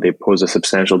whether or not they pose a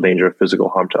substantial danger of physical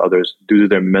harm to others due to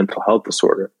their mental health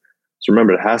disorder. So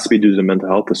remember, it has to be due to mental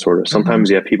health disorder. Sometimes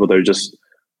you have people that are just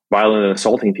violent and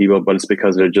assaulting people, but it's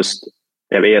because they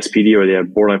have ASPD or they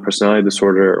have borderline personality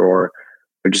disorder or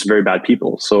they're just very bad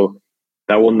people. So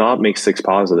that will not make 6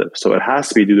 positive. So it has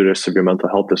to be due to their severe mental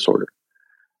health disorder.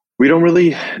 We don't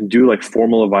really do like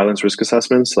formal violence risk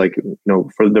assessments. Like,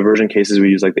 for the diversion cases, we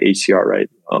use like the HCR, right?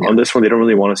 On this one, they don't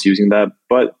really want us using that,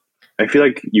 but I feel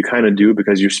like you kind of do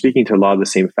because you're speaking to a lot of the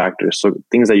same factors. So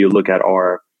things that you look at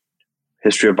are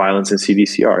history of violence in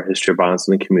CDCR, history of violence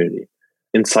in the community,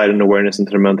 insight and awareness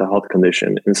into the mental health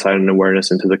condition, insight and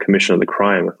awareness into the commission of the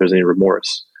crime, if there's any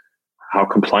remorse. How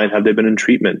compliant have they been in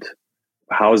treatment?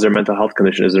 How is their mental health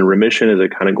condition? Is it in remission? Is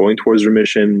it kind of going towards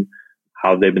remission?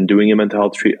 How they've been doing in mental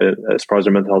health as far as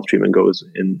their mental health treatment goes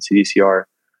in CDCR.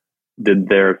 did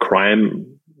their crime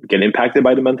get impacted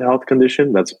by the mental health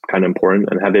condition? That's kind of important.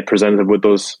 And have they presented with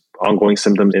those ongoing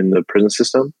symptoms in the prison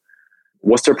system?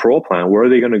 What's their parole plan? Where are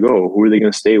they going to go? Who are they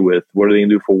going to stay with? What are they going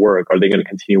to do for work? Are they going to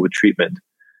continue with treatment?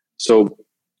 So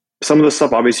some of the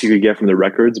stuff obviously you could get from the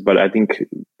records, but I think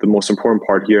the most important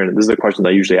part here, and this is the question that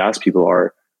I usually ask people,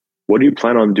 are what do you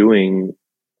plan on doing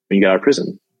when you get out of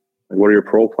prison? Like, what are your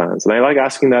parole plans? And I like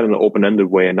asking that in an open-ended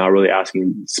way and not really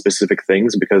asking specific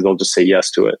things because they'll just say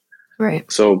yes to it.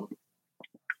 Right. So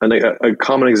and a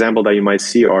common example that you might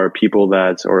see are people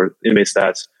that, or inmates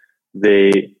that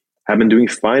they have been doing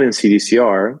fine in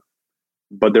CDCR,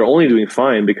 but they're only doing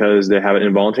fine because they have an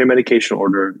involuntary medication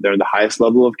order. They're in the highest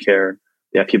level of care.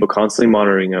 They have people constantly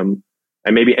monitoring them.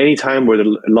 And maybe any time where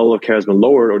the level of care has been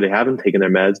lowered or they haven't taken their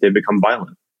meds, they become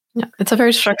violent. Yeah, it's a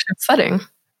very structured setting.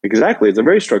 Exactly. It's a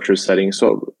very structured setting.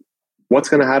 So what's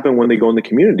going to happen when they go in the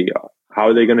community? How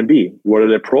are they going to be? What are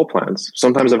their parole plans?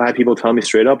 Sometimes I've had people tell me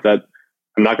straight up that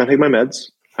I'm not going to take my meds.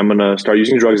 I'm going to start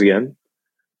using drugs again.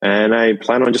 And I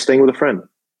plan on just staying with a friend.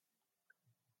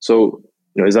 So,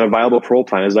 is that a viable parole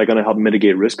plan? Is that going to help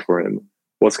mitigate risk for him?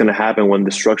 What's going to happen when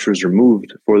the structure is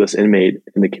removed for this inmate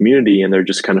in the community and they're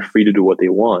just kind of free to do what they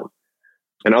want?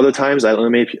 And other times I'll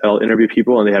interview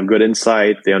people and they have good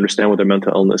insight. They understand what their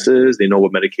mental illness is. They know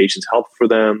what medications help for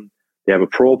them. They have a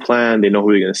parole plan. They know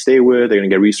who they're going to stay with. They're going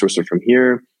to get resources from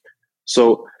here.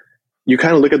 So you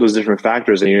kind of look at those different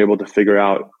factors and you're able to figure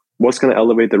out what's going to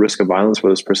elevate the risk of violence for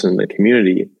this person in the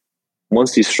community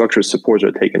once these structured supports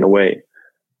are taken away.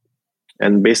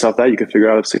 And based off that, you can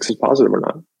figure out if 6 is positive or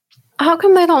not. How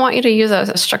come they don't want you to use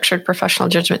a structured professional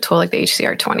judgment tool like the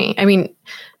HCR-20? I mean,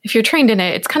 if you're trained in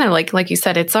it, it's kind of like you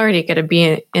said, it's already going to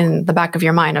be in the back of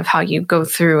your mind of how you go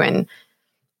through and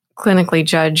clinically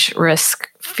judge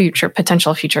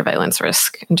potential future violence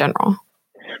risk in general.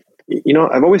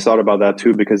 I've always thought about that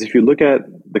too, because if you look at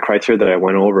the criteria that I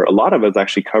went over, a lot of it's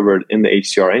actually covered in the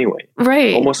HCR anyway.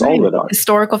 Right. Almost all of it are.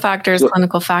 Historical factors,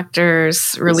 clinical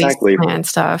factors, release plan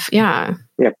stuff. Yeah.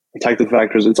 Yeah. Protective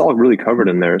factors. It's all really covered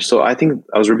in there. So I think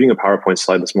I was reviewing a PowerPoint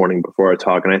slide this morning before our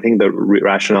talk, and I think the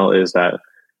rationale is that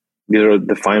these are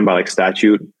defined by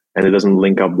statute and it doesn't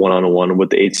link up one-on-one with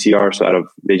the HCR. So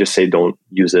they just say don't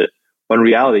use it. But in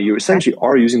reality, you essentially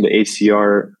are using the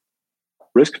HCR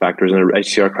risk factors and the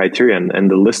HCR criteria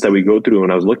and the list that we go through.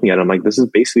 When I was looking at it, I'm like, this is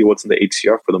basically what's in the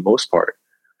HCR for the most part.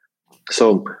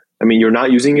 So, you're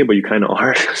not using it, but you kind of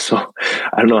are. So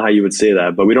I don't know how you would say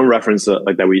that, but we don't reference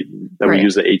that we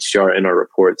use the HCR in our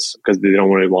reports because they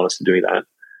don't really want us to do that,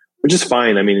 which is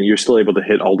fine. You're still able to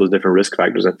hit all those different risk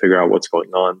factors and figure out what's going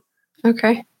on.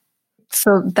 Okay.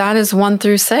 So that is 1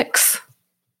 through 6.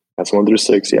 That's 1 through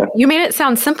 6. Yeah. You made it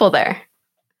sound simple there.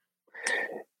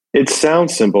 It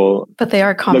sounds simple, but they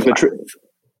are complex. Look,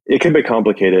 it can be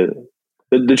complicated.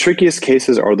 The trickiest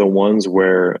cases are the ones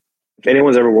where, if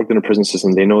anyone's ever worked in a prison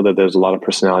system, they know that there's a lot of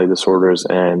personality disorders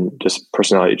and just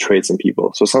personality traits in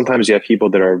people. So sometimes you have people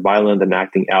that are violent and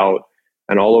acting out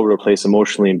and all over the place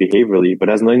emotionally and behaviorally, but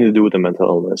it has nothing to do with the mental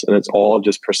illness. And it's all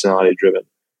just personality driven.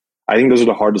 I think those are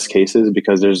the hardest cases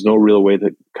because there's no real way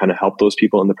to kind of help those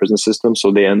people in the prison system.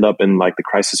 So they end up in the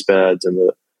crisis beds and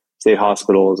the state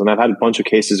hospitals. And I've had a bunch of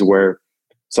cases where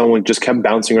someone just kept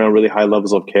bouncing around really high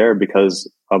levels of care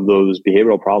because of those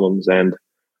behavioral problems. And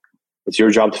it's your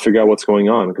job to figure out what's going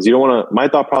on. Because you don't want to, my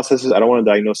thought process is I don't want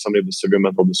to diagnose somebody with severe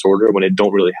mental disorder when they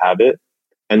don't really have it.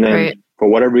 And then for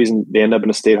whatever reason, they end up in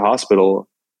a state hospital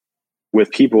with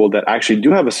people that actually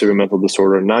do have a severe mental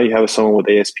disorder. And now you have someone with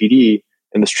ASPD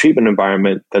in this treatment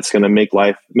environment that's going to make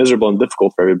life miserable and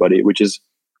difficult for everybody, which is,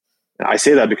 I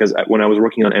say that because when I was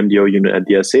working on MDO unit at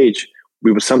DSH,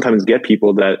 we would sometimes get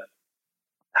people that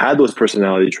had those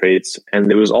personality traits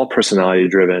and it was all personality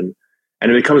driven.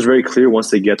 And it becomes very clear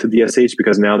once they get to DSH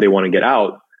because now they want to get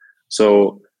out.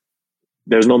 So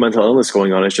there's no mental illness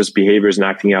going on. It's just behaviors and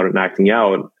acting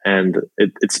out. And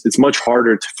it's much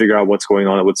harder to figure out what's going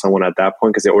on with someone at that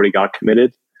point because they already got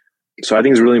committed. So I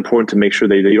think it's really important to make sure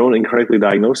that you don't incorrectly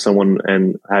diagnose someone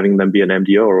and having them be an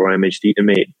MDO or an MHD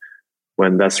inmate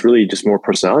when that's really just more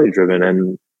personality driven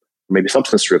and maybe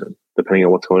substance driven, depending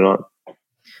on what's going on.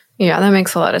 Yeah, that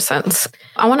makes a lot of sense.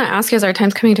 I want to ask you as our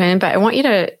time's coming to an end, but I want you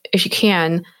to, if you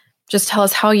can, just tell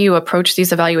us how you approach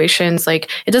these evaluations. It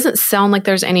doesn't sound like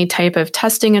there's any type of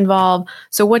testing involved.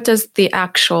 So what does the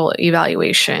actual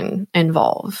evaluation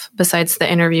involve besides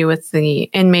the interview with the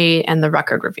inmate and the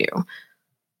record review?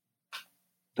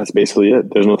 That's basically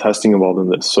it. There's no testing involved in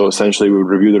this. So essentially we would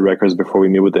review the records before we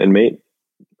meet with the inmate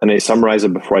and I summarize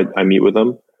it before I meet with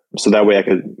them. So that way I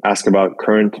could ask about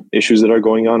current issues that are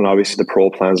going on and obviously the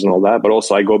parole plans and all that. But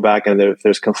also I go back and if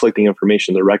there's conflicting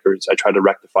information in the records, I try to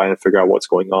rectify and figure out what's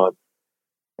going on.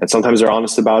 And sometimes they're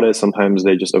honest about it. Sometimes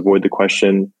they just avoid the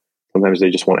question. Sometimes they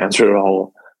just won't answer it at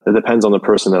all. It depends on the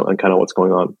person and kind of what's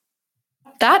going on.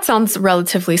 That sounds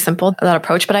relatively simple, that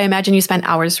approach, but I imagine you spend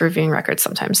hours reviewing records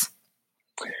sometimes.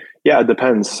 Yeah, it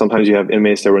depends. Sometimes you have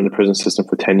inmates that were in the prison system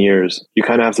for 10 years. You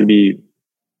kind of have to be,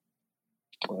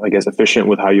 I guess, efficient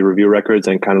with how you review records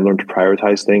and kind of learn to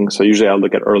prioritize things. So usually I'll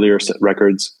look at earlier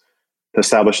records to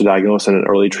establish a diagnosis and an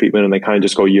early treatment, and they kind of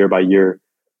just go year by year.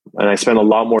 And I spend a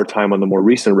lot more time on the more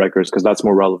recent records because that's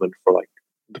more relevant for like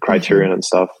the criterion and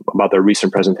stuff about their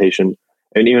recent presentation.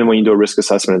 And even when you do a risk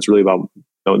assessment, it's really about,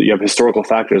 you have historical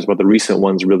factors, but the recent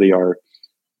ones really are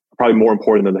probably more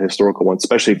important than the historical ones,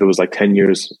 especially if it was like 10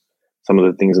 years, some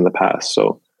of the things in the past.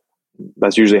 So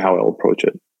that's usually how I'll approach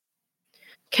it.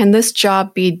 Can this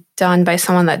job be done by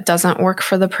someone that doesn't work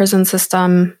for the prison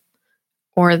system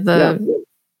or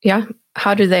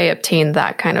how do they obtain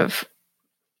that kind of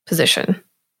position?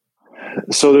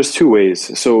 So there's two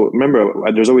ways. So remember,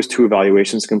 there's always two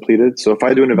evaluations completed. So if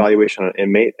I do an evaluation on an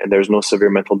inmate and there's no severe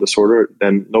mental disorder,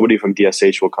 then nobody from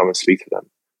DSH will come and speak to them.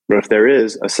 But if there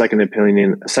is, a second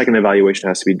opinion, a second evaluation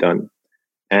has to be done.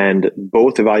 And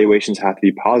both evaluations have to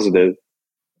be positive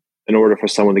in order for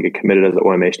someone to get committed as an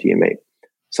OMHD inmate.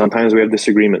 Sometimes we have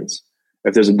disagreements.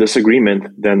 If there's a disagreement,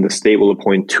 then the state will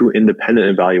appoint two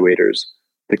independent evaluators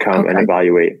to come and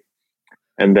evaluate.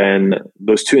 And then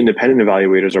those two independent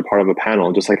evaluators are part of a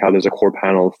panel, just like how there's a core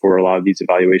panel for a lot of these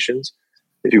evaluations.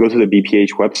 If you go to the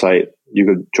BPH website, you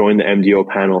could join the MDO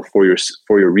panel for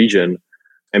your region.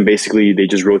 And basically they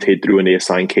just rotate through and they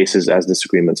assign cases as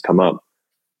disagreements come up.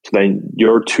 So then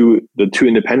the two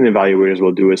independent evaluators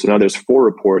will do it. So now there's 4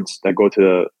 reports that go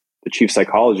to the chief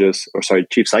psychiatrist,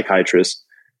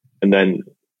 and then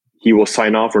he will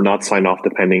sign off or not sign off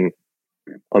depending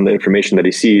on the information that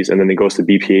he sees. And then it goes to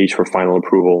BPH for final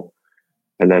approval.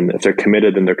 And then if they're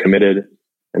committed, then they're committed.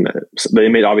 And the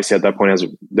inmate obviously at that point has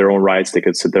their own rights. They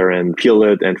could sit there and appeal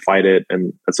it and fight it.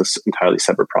 And that's an entirely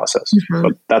separate process.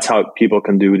 But that's how people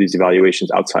can do these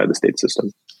evaluations outside the state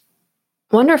system.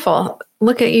 Wonderful.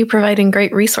 Look at you providing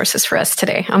great resources for us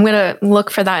today. I'm going to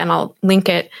look for that and I'll link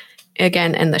it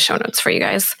again in the show notes for you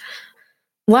guys.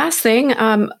 Last thing,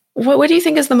 what do you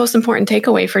think is the most important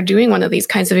takeaway for doing one of these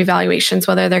kinds of evaluations,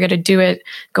 whether they're going to do it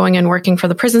going and working for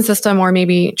the prison system or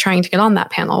maybe trying to get on that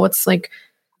panel? What's like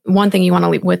one thing you want to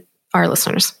leave with our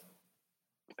listeners?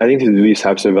 I think to do these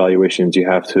types of evaluations, you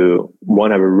have to,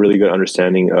 one, have a really good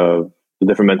understanding of the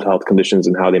different mental health conditions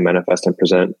and how they manifest and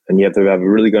present. And you have to have a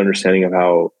really good understanding of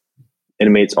how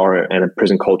inmates are in a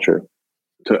prison culture,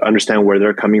 to understand where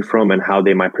they're coming from and how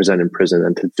they might present in prison,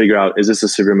 and to figure out, is this a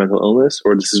severe mental illness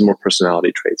or this is more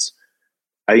personality traits?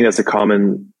 I think that's a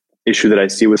common issue that I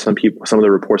see with some people, some of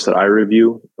the reports that I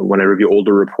review, when I review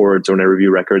older reports or when I review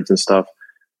records and stuff,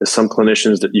 is some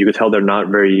clinicians that you could tell they're not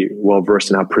very well versed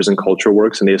in how prison culture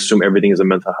works, and they assume everything is a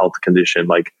mental health condition.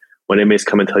 Like when inmates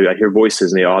come and tell you, I hear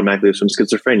voices, and they automatically assume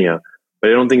schizophrenia, but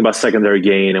they don't think about secondary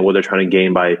gain and what they're trying to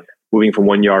gain by moving from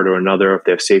one yard or another, if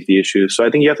they have safety issues. So I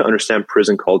think you have to understand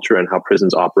prison culture and how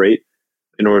prisons operate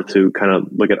in order to kind of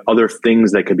look at other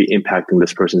things that could be impacting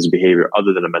this person's behavior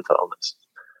other than a mental illness.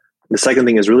 The second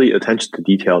thing is really attention to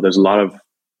detail. There's a lot of,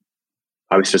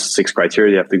 obviously just 6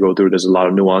 criteria you have to go through. There's a lot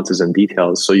of nuances and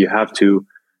details. So you have to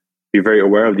be very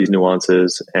aware of these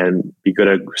nuances and be good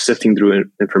at sifting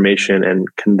through information and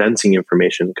condensing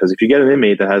information. Because if you get an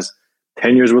inmate that has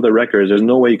 10 years worth of records, there's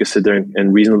no way you can sit there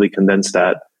and reasonably condense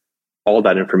all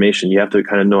that information. You have to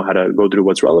kind of know how to go through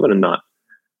what's relevant and not.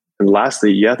 And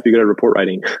lastly, you have to be good at report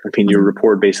writing. I mean, your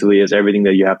report basically is everything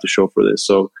that you have to show for this.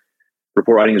 So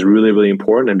report writing is really, really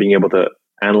important, and being able to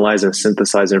analyze and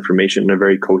synthesize information in a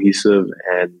very cohesive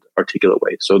and articulate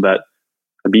way so that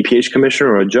a BPH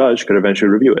commissioner or a judge could eventually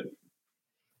review it.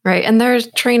 Right. And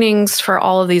there's trainings for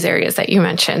all of these areas that you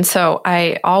mentioned. So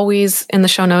I always, in the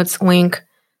show notes, link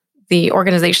the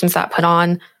organizations that put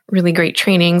on really great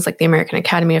trainings, like the American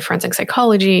Academy of Forensic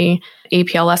Psychology.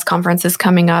 APLS conference is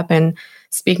coming up. And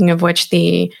speaking of which,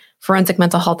 the Forensic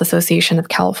Mental Health Association of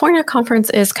California conference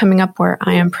is coming up where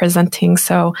I am presenting.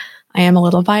 So I am a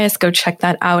little biased. Go check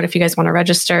that out if you guys want to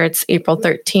register. It's April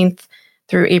 13th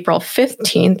through April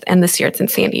 15th. And this year it's in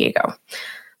San Diego.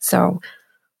 So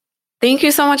thank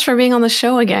you so much for being on the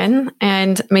show again.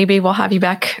 And maybe we'll have you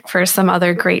back for some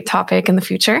other great topic in the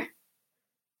future.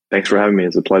 Thanks for having me.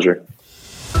 It's a pleasure.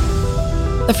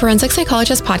 The Forensic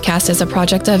Psychologist podcast is a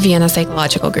project of Vienna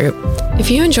Psychological Group. If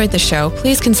you enjoyed the show,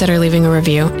 please consider leaving a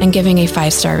review and giving a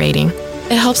 5-star rating.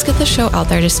 It helps get the show out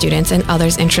there to students and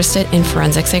others interested in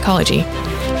forensic psychology.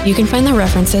 You can find the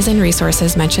references and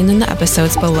resources mentioned in the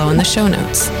episodes below in the show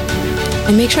notes.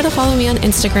 And make sure to follow me on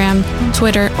Instagram,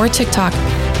 Twitter, or TikTok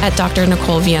at Dr.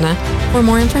 Nicole Vienna for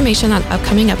more information on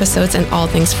upcoming episodes and all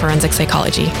things forensic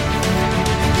psychology.